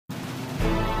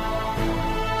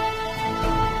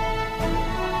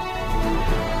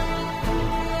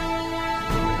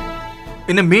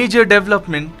In a major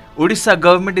development, Odisha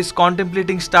government is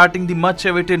contemplating starting the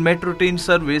much-awaited metro train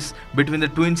service between the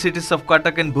twin cities of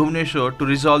Cuttack and Bhubaneswar to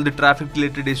resolve the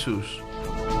traffic-related issues.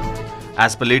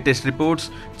 As per latest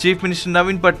reports, Chief Minister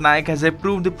Naveen Patnaik has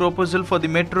approved the proposal for the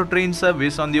metro train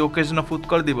service on the occasion of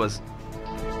Utkal Dibasa.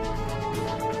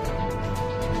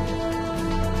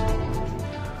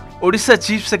 Odisha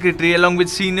Chief Secretary along with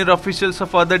senior officials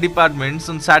of other departments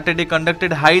on Saturday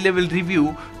conducted high-level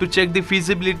review to check the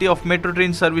feasibility of metro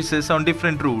train services on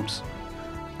different routes.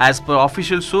 As per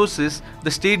official sources,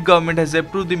 the state government has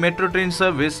approved the metro train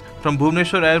service from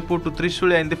Bhubaneswar Airport to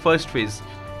Trishula in the first phase.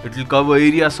 It will cover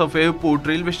areas of airport,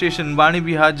 railway station, Vani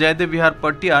Vihar, Jaydev Vihar,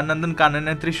 Patya, Nandan Kanan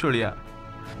and Trishula.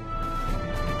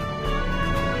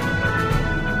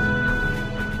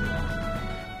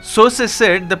 Sources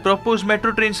said the proposed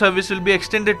metro train service will be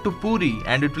extended to Puri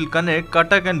and it will connect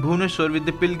Cuttack and Bhubaneswar with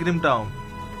the pilgrim town.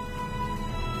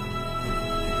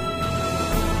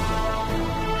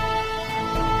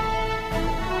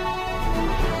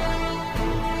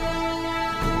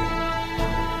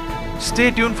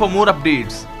 Stay tuned for more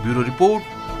updates. Bureau Report,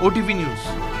 OTV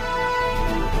News.